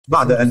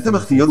بعد أن تم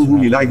اختياره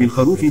للعب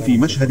الخروف في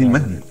مشهد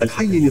المهدي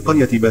الحي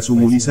لقرية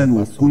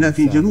باسوموليسانو هنا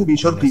في جنوب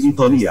شرق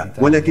إيطاليا،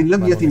 ولكن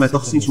لم يتم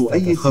تخصيص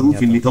أي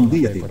خروف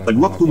لتمضيته.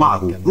 الوقت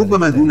معه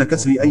ربما دون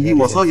كسر أي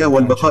وصايا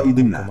والبقاء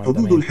ضمن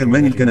حدود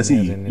الحرمان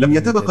الكنسي. لم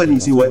يتبقى لي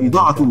سوى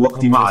إضاعة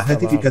الوقت مع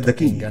هاتفك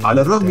الذكي،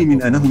 على الرغم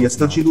من أنه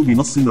يسترشد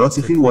بنص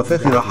راسخ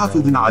وفاخر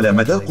حافظ على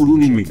مدى قرون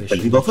من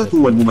الإضافات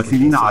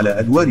والممثلين على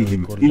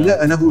أدوارهم،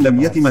 إلا أنه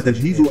لم يتم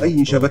تجهيز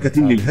أي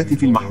شبكة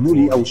للهاتف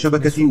المحمول أو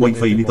شبكة واي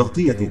فاي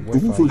لتغطيته.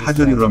 كهوف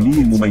الحجر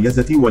الرملي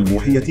المميزة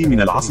والموحية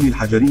من العصر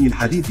الحجري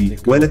الحديث،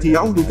 والتي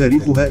يعود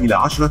تاريخها إلى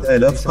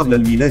 10,000 قبل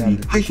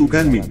الميلاد، حيث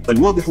كان من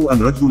الواضح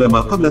أن رجل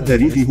ما قبل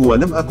التاريخ هو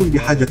لم أكن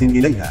بحاجة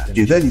إليها.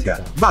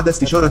 لذلك بعد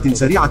استشارة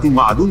سريعة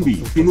مع دونبي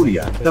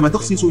فينوريا تم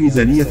تخصيص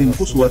ميزانية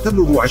قصوى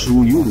تبلغ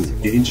 20 يورو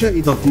لإنشاء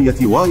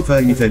تغطية واي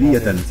فاي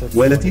مثالية،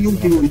 والتي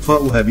يمكن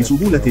إطفاؤها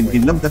بسهولة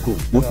إن لم تكن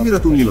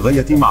مثمرة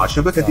للغاية مع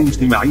شبكة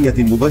اجتماعية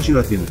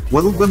مباشرة،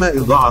 وربما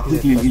إرضاع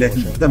الطفل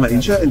الإلهي. تم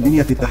إنشاء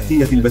البنية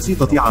التحتية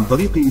البسيطة عن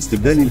طريق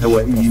استبدال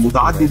الهوائي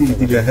متعدد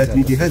الاتجاهات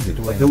بجهاز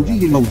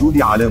التوجيه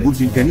الموجود على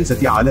برج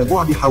الكنيسة على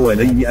بعد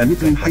حوالي 100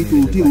 متر، حيث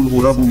يطير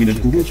الغراب من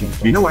الكهوف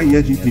بنوع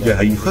ياجي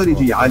اتجاهي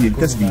خارجي عالي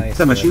الكسب.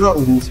 تم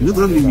شراؤه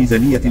نظرا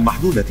للميزانية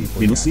المحدودة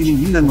من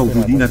الصينيين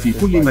الموجودين في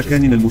كل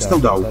مكان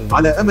المستودع،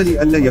 على أمل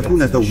ألا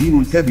يكون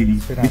توهين الكابل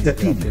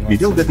بالتأكيد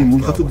بجودة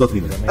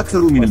منخفضة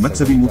أكثر من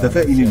المكسب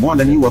المتفائل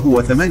المعلن،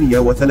 وهو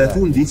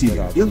 38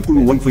 ديسيبل. ينقل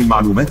واي فاي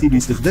المعلومات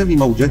باستخدام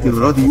موجات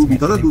الراديو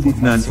بتردد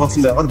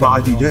 2.4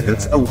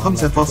 جيجاهرتز أو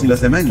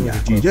 5.8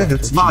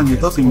 جيجاهرتز مع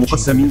النطاق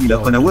المقسم إلى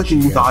قنوات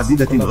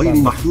متعددة غير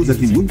محدودة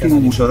يمكن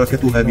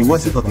مشاركتها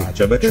بواسطة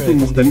شبكات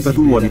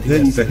مختلفة،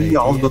 وبالتالي فهي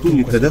عرضة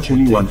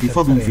للتداخل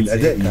وانخفاض في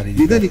الأداء.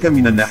 لذلك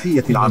من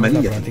الناحية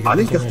العملية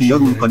عليك اختيار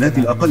القناة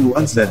الأقل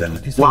أنسدادا،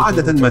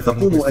 وعادة ما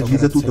تقوم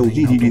أجهزة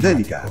التوجيه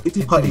بذلك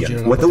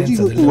تلقائيا،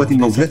 وتوجيه قوة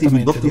الموجات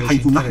بالضبط،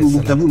 حيث نحن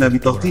مهتمون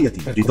بالتغطية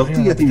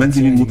لتغطية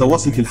منزل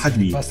متوسط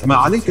الحجم، ما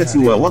عليك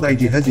سوى وضع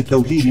جهاز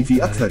التوجيه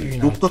في أكثر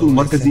نقطة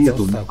مركزية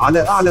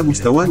على أعلى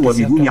مستوى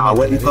وبدون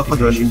عوائق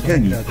قدر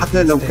الإمكان،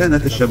 حتى لو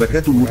كانت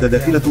الشبكات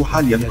المتداخلة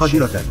حاليا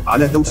قادرة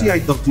على توسيع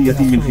التغطية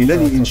من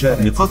خلال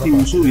إنشاء نقاط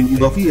وصول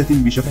إضافية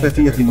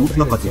بشفافية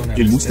مطلقة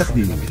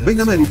للمستخدم.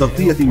 بينما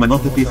لتغطية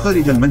المناطق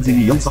خارج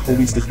المنزل ينصح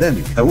باستخدام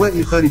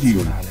هوائي خارجي،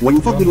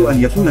 ويفضل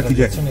أن يكون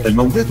اتجاهي.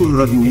 الموجات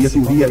الراديوية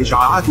هي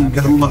إشعاعات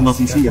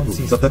كهرومغناطيسية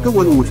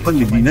تتكون وفقا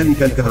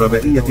للديناميكا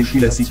الكهربائية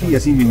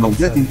الكلاسيكية من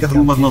موجات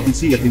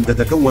كهرومغناطيسية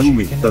تتكون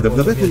من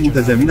تذبذبات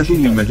متزامنة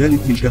للمجال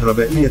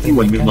الكهربائية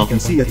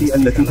والمغناطيسية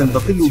التي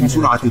تنتقل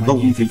بسرعة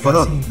الضوء في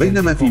الفراغ.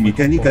 بينما في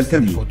ميكانيكا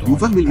الكم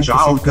يفهم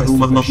الإشعاع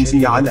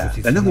الكهرومغناطيسي على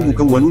أنه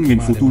مكون من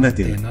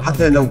فوتونات،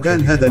 حتى لو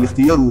كان هذا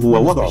الاختيار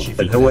هو وضع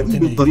الهوائي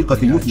بالطريقة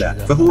المثلى،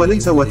 فهو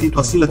ليس وثيق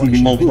الصلة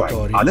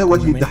بالموضوع. على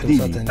وجه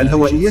التحديد،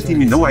 الهوائيات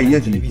من نوع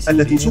ياجي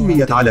التي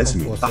سميت على اسم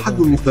أحد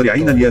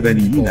المخترعين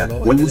اليابانيين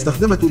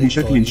والمستخدمة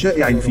بشكل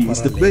شائع في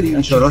استقبال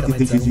إشارات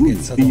التلفزيون،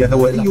 هي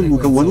هوائي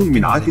مكون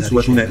من عاكس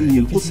وثنائي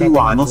القطب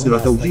وعناصر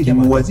توجيه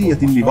موازية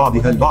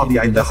لبعضها البعض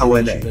عند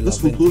حوالي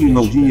نصف الطول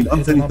الموجي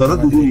الأمثل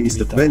التردد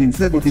لاستقبال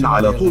ثابت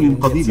على طول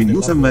قضيب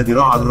يسمى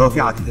ذراع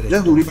الرافعة،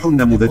 له ربح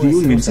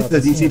نموذجي من 6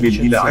 ديسيبل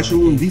إلى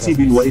 20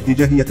 ديسيبل،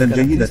 واتجاهية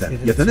جيدة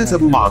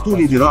يتناسب مع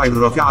طول ذراع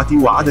الرافعة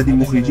وعدد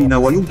المخرجين،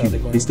 ويمكن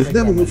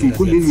استخدامه في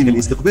كل من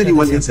الاستقبال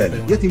والإرسال.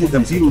 يتم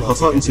تمثيل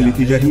الخصائص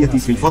الاتجاهية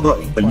في الفضاء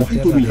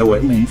المحيط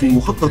بالهوائي في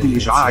مخطط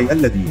الإشعاع،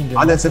 الذي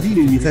على سبيل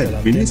المثال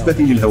بالنسبة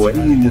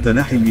للهوائي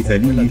المتناحي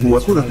المثالي هو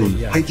كرة،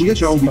 حيث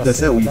يشع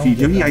بالتساوي في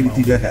جميع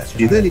الاتجاهات.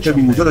 لذلك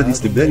بمجرد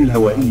استبدال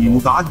الهوائي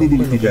متعدد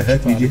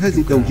الاتجاهات بجهاز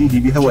التوجيه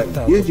بهوائي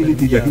ياجي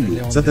الاتجاهي،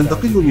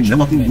 ستنتقل من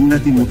نمط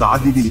دونات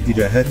متعدد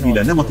الاتجاهات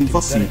إلى نمط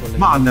الفص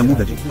مع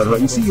النموذج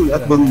الرئيسي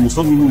الأكبر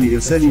المصمم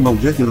لإرسال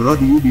موجات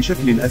الراديو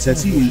بشكل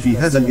أساسي في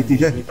هذا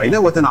الاتجاه.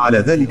 علاوة على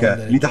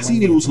ذلك،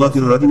 لتحسين الوصلات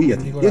الراديوية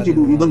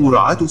يجب أيضا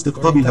مراعاة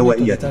استقطاب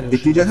الهوائيات.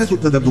 اتجاهات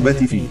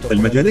التذبذبات في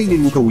المجالين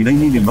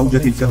المكونين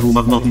للموجة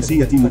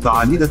الكهرومغناطيسية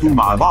متعامدة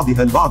مع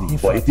بعضها البعض،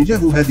 واتجاه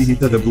هذه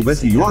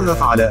التذبذبات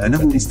يعرف على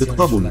أنه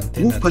استقطاب.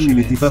 وفقا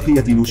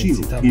للاتفاقية نشير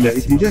إلى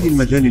اتجاه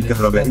المجال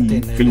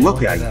الكهربائي في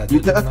الواقع،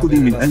 للتأكد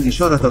من أن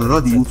إشارة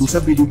الراديو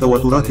تسبب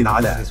توترات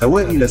على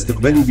هواء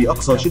الاستقبال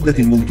بأقصى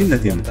شدة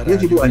ممكنة.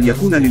 يجب أن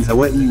يكون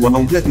للهواء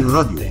وموجات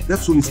الراديو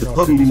نفس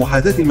الاستقطاب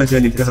لمحاذاة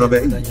المجال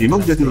الكهربائي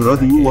لموجة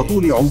الراديو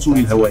وطول عنصر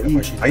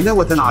الهوائي.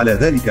 علاوة على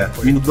ذلك،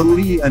 من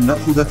الضروري أن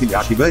نأخذ في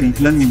الاعتبار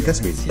بلان من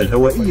كسب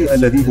الهوائي،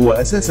 الذي هو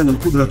أساسا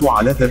القدرة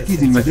على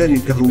تركيز المجال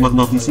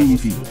الكهرومغناطيسي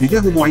في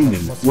اتجاه معين،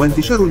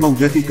 وانتشار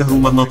الموجات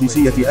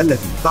الكهرومغناطيسية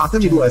التي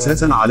تعتمد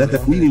أساسا على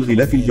تكوين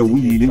الغلاف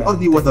الجوي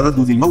للأرض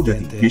وتردد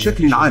الموجة.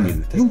 بشكل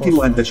عام،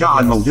 يمكن أن تشع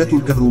الموجات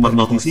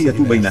الكهرومغناطيسية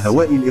بين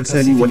هواء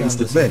الإرسال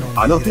والاستقبال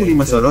على طول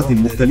مسارات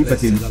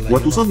مختلفة،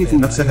 وتصنف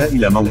نفسها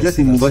إلى موجات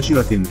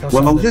مباشرة،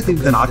 وموجات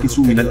تنعكس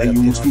من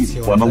الأيونوسفير،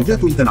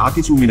 وموجات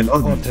تنعكس من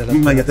الأرض،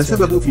 مما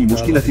يتسبب في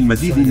مشكلة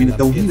المزيد من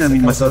التوهين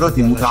من مسارات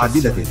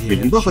متعددة،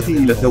 بالإضافة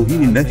إلى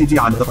التوهين الناتج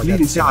عن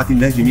تقليل سعة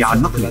الناجم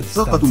عن نقل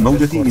طاقة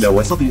الموجة إلى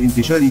وسط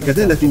الانتشار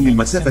كدالة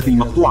للمسافة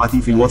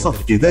المقطوعة في الوسط.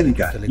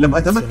 لذلك لم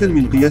أتمكن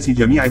من قياس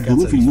جميع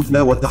الظروف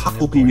المثلى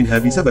والتحقق منها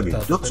بسبب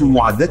نقص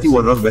المعدات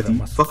والرغبة،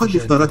 فقد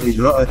اختارت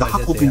إجراء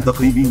تحقق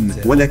تقريبي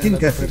ولكن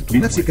كافٍ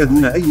بنفسك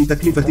دون أي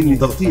تكلفة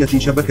لتغطية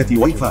شبكة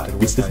واي فاي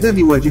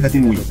باستخدام واجهة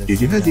وي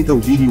لجهاز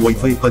توجيه واي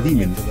فاي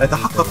قديم.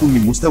 أتحقق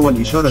من مستوى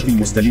الإشارة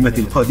المستلمة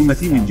القادمة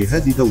من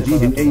جهاز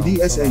توجيه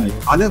ADSL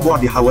على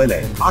بعد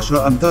حوالي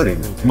 10 أمتار،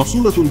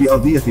 مفصولة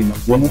بأرضية،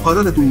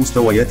 ومقارنة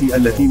المستويات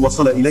التي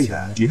وصل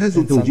إليها جهاز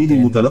التوجيه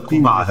المتلقي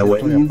مع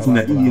هوائي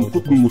ثنائي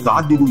القطب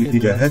متعدد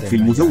الاتجاهات في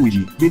المزود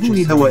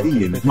بدون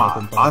هوائي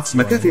مع عكس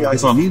مكافئ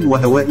عصام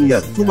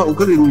وهوائيات. ثم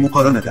أكرر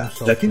المقارنة،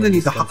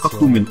 لكنني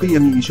تحققت من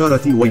قيم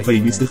إشارة واي فاي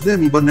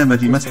باستخدام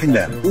برنامج مسح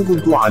اللام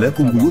أوبنتو على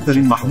كمبيوتر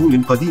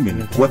محمول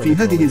قديم، وفي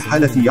هذه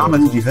الحالة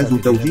يعمل جهاز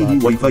توجيه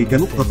واي فاي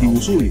كنقطة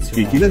وصول.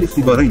 في كلا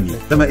الاختبارين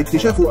تم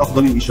اكتشاف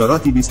أفضل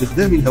الإشارات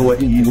باستخدام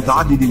الهوائي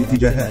متعدد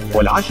الاتجاهات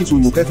والعاكس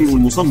المكافئ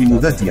المصمم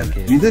ذاتيا.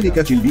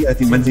 لذلك في البيئة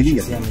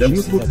المنزلية لم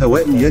يثبت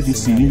هوائي ياجي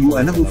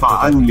الصيني أنه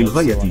فعال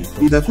للغاية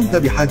إذا كنت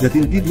بحاجة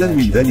بدلا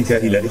من ذلك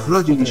إلى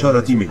إخراج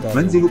الإشارة من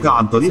منزلك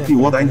عن طريق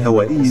وضع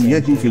هوائي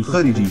ياجي في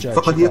الخارج،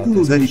 فقد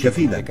يكون ذلك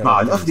فيدك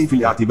مع الأخذ في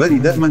الاعتبار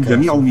دائما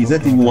جميع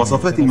ميزات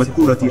المواصفات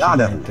المذكورة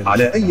أعلاه.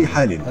 على أي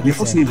حال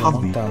لحسن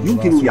الحظ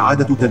يمكن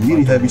إعادة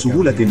تدويرها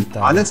بسهولة.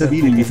 على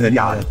سبيل المثال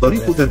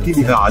طريق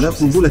تركيبها على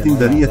قنبلة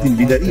ذرية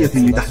بدائية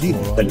لتحديد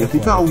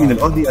الارتفاع من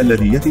الأرض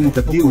الذي يتم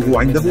تقديره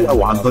عنده،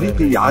 أو عن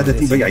طريق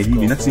إعادة بيعه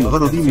لنفس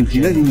الغرض من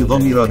خلال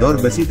نظام رادار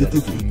بسيط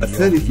الطفل.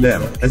 الثالث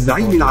لام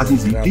الزعيم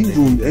العزيز كيم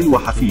جون إل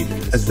وحفيد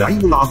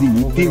الزعيم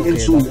العظيم كيم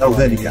إل سونغ، أو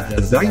ذلك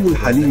الزعيم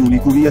الحالي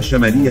لكوريا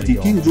الشمالية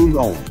كيم جون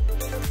أون.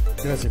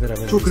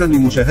 شكرا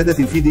لمشاهدة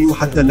الفيديو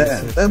حتى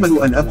الآن. آمل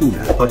أن أكون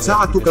قد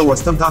ساعدتك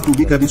واستمتعت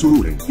بك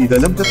بسرور. إذا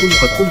لم تكن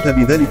قد قمت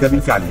بذلك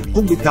بالفعل،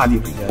 قم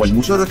بالتعليق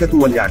والمشاركة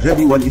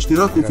والإعجاب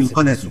والاشتراك في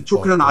القناة.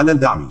 شكرا على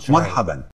الدعم. مرحبا.